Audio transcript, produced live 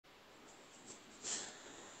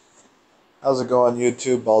How's it going,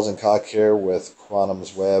 YouTube? Balls and Cock here with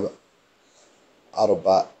Quantum's Web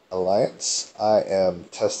Autobot Alliance. I am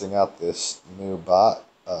testing out this new bot,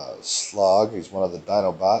 Slog. He's one of the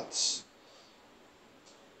Dinobots.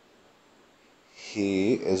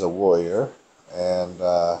 He is a warrior, and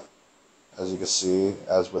as you can see,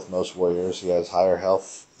 as with most warriors, he has higher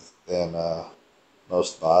health than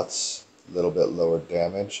most bots, a little bit lower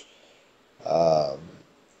damage. Um,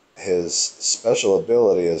 His special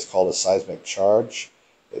ability is called a seismic charge.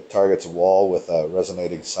 It targets a wall with a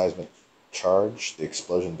resonating seismic charge. The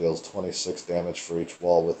explosion deals 26 damage for each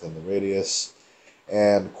wall within the radius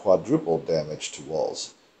and quadruple damage to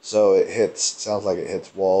walls. So it sounds like it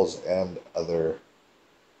hits walls and other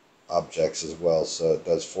objects as well. So it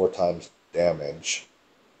does 4 times damage.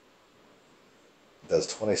 It does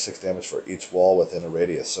 26 damage for each wall within a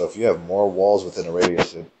radius. So if you have more walls within a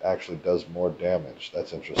radius, it actually does more damage.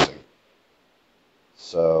 That's interesting.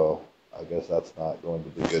 So I guess that's not going to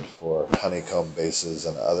be good for honeycomb bases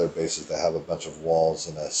and other bases that have a bunch of walls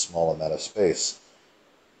in a small amount of space.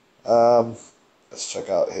 Let's check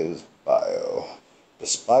out his bio.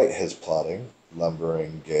 Despite his plotting,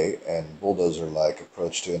 lumbering gait, and bulldozer-like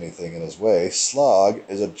approach to anything in his way, Slog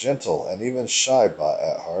is a gentle and even shy bot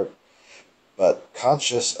at heart, but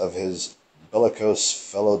conscious of his bellicose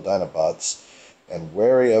fellow Dinobots and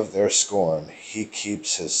wary of their scorn, he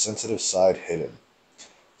keeps his sensitive side hidden.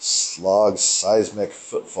 Slog's seismic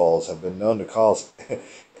footfalls have been known to cause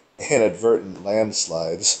inadvertent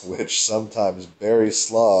landslides, which sometimes bury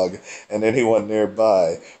Slog and anyone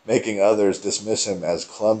nearby, making others dismiss him as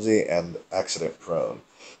clumsy and accident-prone.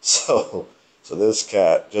 So this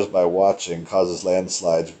cat, just by watching, causes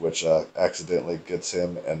landslides, which accidentally gets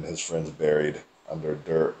him and his friends buried under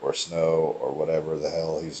dirt or snow or whatever the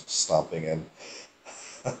hell he's stomping in.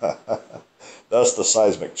 Thus the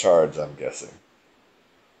seismic charge, I'm guessing.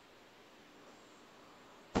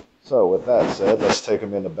 So with that said, let's take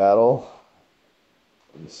him into battle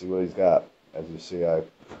and see what he's got. As you see, I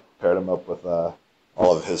paired him up with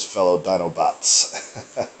all of his fellow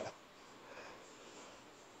Dinobots.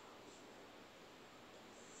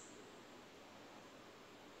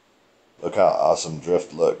 Look how awesome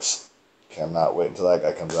Drift looks. Cannot wait until that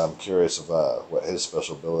guy comes out. I'm curious of what his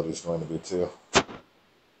special ability is going to be too.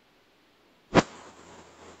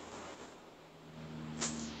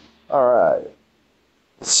 Alright.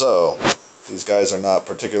 So, these guys are not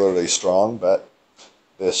particularly strong, but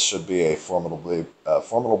this should be a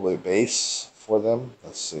formidable base for them.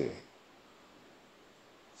 Let's see.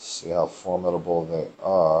 Let's see how formidable they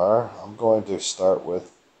are. I'm going to start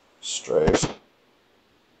with Strafe.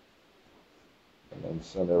 And then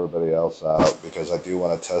send everybody else out because I do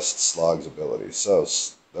want to test Slog's ability. So,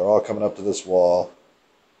 they're all coming up to this wall.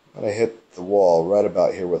 I'm going to hit the wall right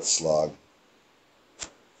about here with Slog.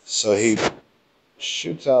 So he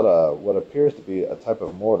shoots out what appears to be a type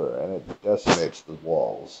of mortar, and it decimates the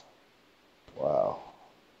walls. Wow.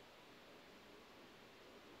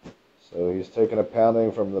 So he's taking a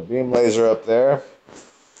pounding from the beam laser up there,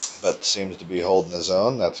 but seems to be holding his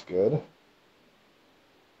own. That's good.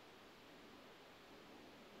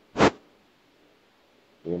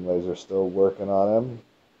 Beam laser still working on him.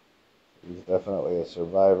 He's definitely a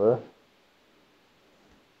survivor.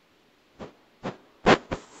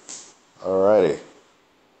 Alrighty.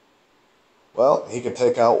 Well, he can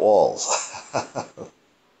take out walls.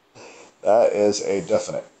 That is a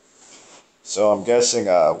definite. So I'm guessing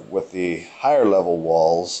with the higher level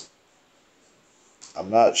walls,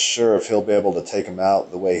 I'm not sure if he'll be able to take them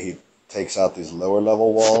out the way he takes out these lower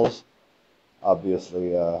level walls.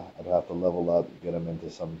 Obviously, I'd have to level up and get him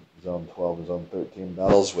into some Zone 12 or Zone 13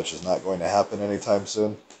 battles, which is not going to happen anytime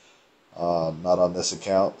soon. Not on this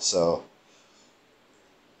account, so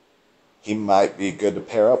he might be good to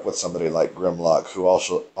pair up with somebody like Grimlock, who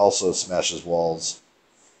also smashes walls.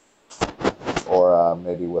 Or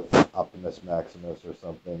maybe with Optimus Maximus or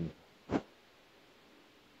something.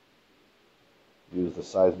 Use the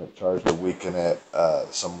seismic charge to weaken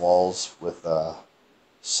some walls with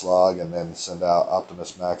Slog, and then send out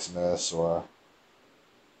Optimus Maximus or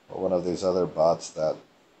one of these other bots that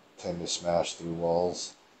tend to smash through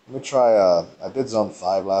walls. Let me try, I did Zone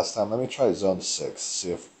 5 last time. Let me try Zone 6,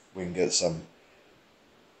 see if we can get some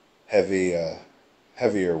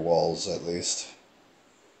heavier walls at least.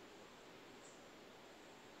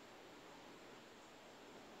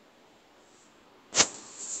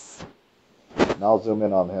 And I'll zoom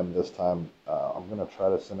in on him this time. I'm going to try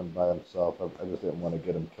to send him by himself. I just didn't want to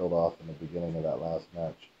get him killed off in the beginning of that last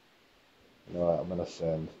match. You know what? I'm going to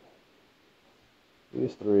send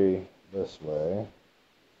these three this way.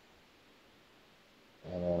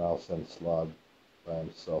 And then I'll send Slug by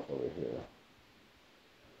himself over here.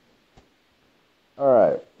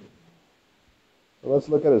 Alright, so let's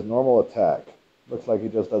look at his normal attack. Looks like he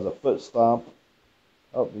just does a foot stomp.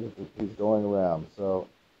 Oh, he's going around. So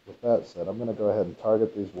with that said, I'm going to go ahead and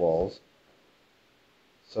target these walls.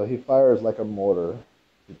 So he fires like a mortar.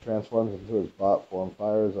 He transforms into his bot form,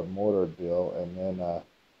 fires a mortar deal, and then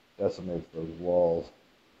decimates those walls.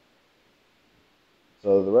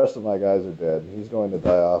 So the rest of my guys are dead. He's going to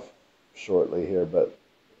die off shortly here, but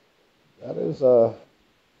that is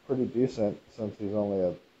pretty decent since he's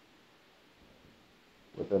only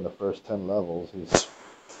within the first 10 levels. He's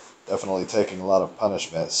definitely taking a lot of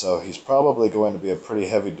punishment, so he's probably going to be a pretty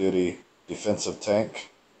heavy-duty defensive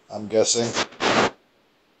tank, I'm guessing.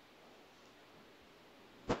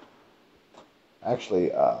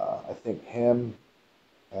 Actually, I think him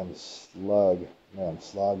and Slug,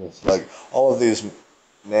 Slug and Slog, all of these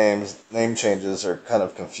name changes are kind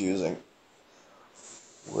of confusing.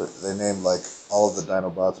 They named like all of the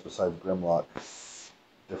Dinobots besides Grimlock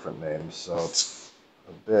different names, so it's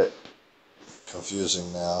a bit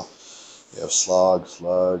confusing now. You have Slog,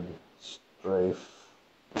 Slug, Strafe,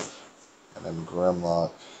 and then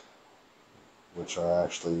Grimlock, which are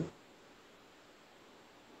actually...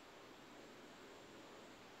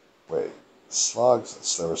 Wait,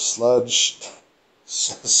 Slogs, there was Sludge,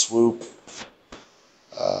 Swoop,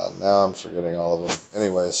 now I'm forgetting all of them.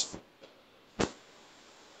 Anyways,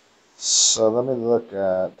 so let me look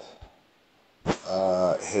at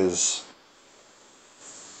his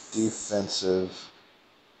defensive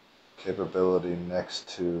capability next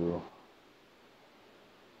to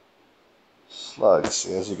Slug.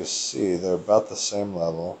 See, as you can see, they're about the same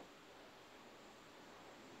level.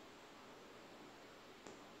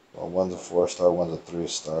 Well, one's a 4-star, one's a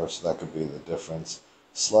 3-star, so that could be the difference.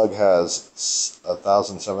 Slug has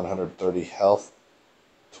 1,730 health,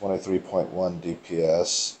 23.1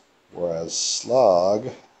 DPS, whereas Slog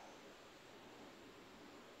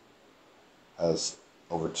has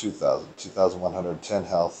over 2,110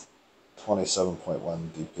 health, 27.1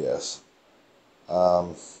 DPS.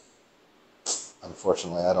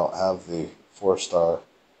 Unfortunately, I don't have the 4-star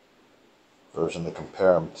version to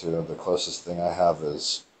compare them to. The closest thing I have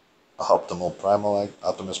is Optimus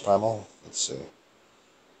Primal. Let's see.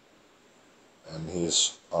 And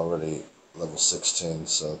he's already level 16,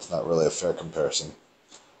 so it's not really a fair comparison.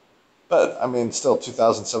 But, I mean, still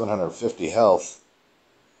 2,750 health.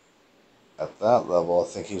 At that level, I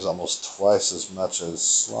think he's almost twice as much as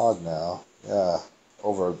Slog now. Yeah,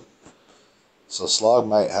 over. So Slog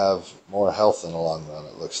might have more health in the long run,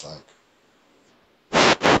 it looks like.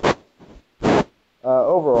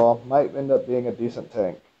 Overall, might end up being a decent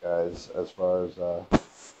tank, guys, as far as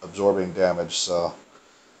absorbing damage. So,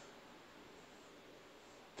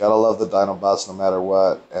 gotta love the Dinobots no matter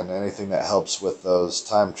what, and anything that helps with those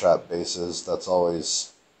time trap bases, that's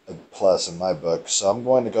always a plus in my book. So I'm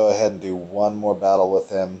going to go ahead and do one more battle with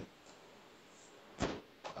him.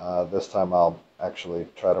 This time I'll actually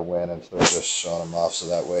try to win instead of just showing him off, so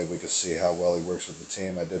that way we can see how well he works with the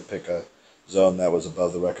team. I did pick a zone that was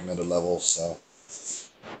above the recommended level, so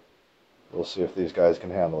we'll see if these guys can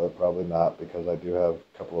handle it. Probably not, because I do have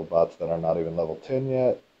a couple of bots that are not even level 10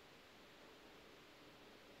 yet.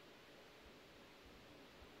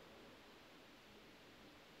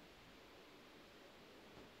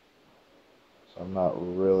 So I'm not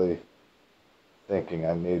really thinking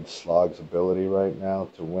I need Slog's ability right now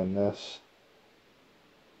to win this.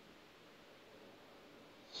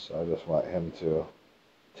 So I just want him to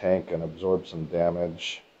tank and absorb some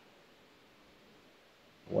damage.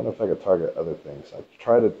 I wonder if I could target other things. I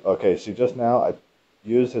tried to... Okay, see, just now I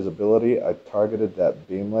used his ability. I targeted that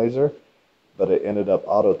beam laser, but it ended up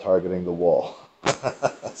auto-targeting the wall.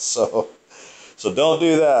 So don't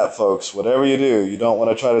do that, folks. Whatever you do, you don't want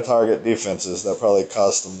to try to target defenses. That probably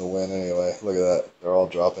cost them the win anyway. Look at that. They're all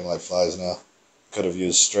dropping like flies now. Could have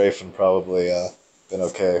used Strafe and probably been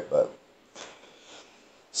okay, but...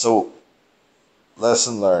 So,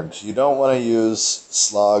 lesson learned. You don't want to use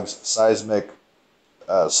Slog's seismic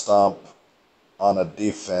stomp on a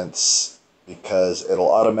defense because it'll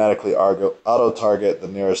automatically auto-target the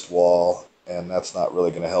nearest wall, and that's not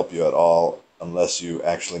really going to help you at all unless you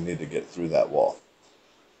actually need to get through that wall.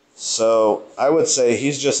 So I would say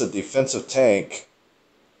he's just a defensive tank,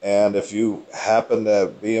 and if you happen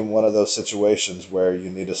to be in one of those situations where you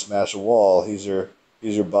need to smash a wall, he's your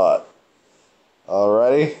bot.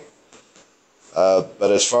 Alrighty?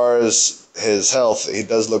 But as far as his health, he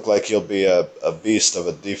does look like he'll be a beast of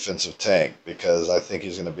a defensive tank, because I think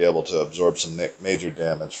he's going to be able to absorb some major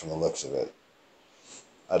damage from the looks of it.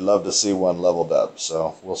 I'd love to see one leveled up,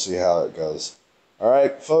 so we'll see how it goes.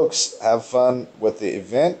 Alright, folks, have fun with the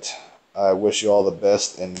event. I wish you all the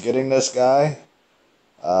best in getting this guy.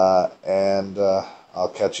 And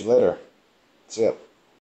I'll catch you later. See ya.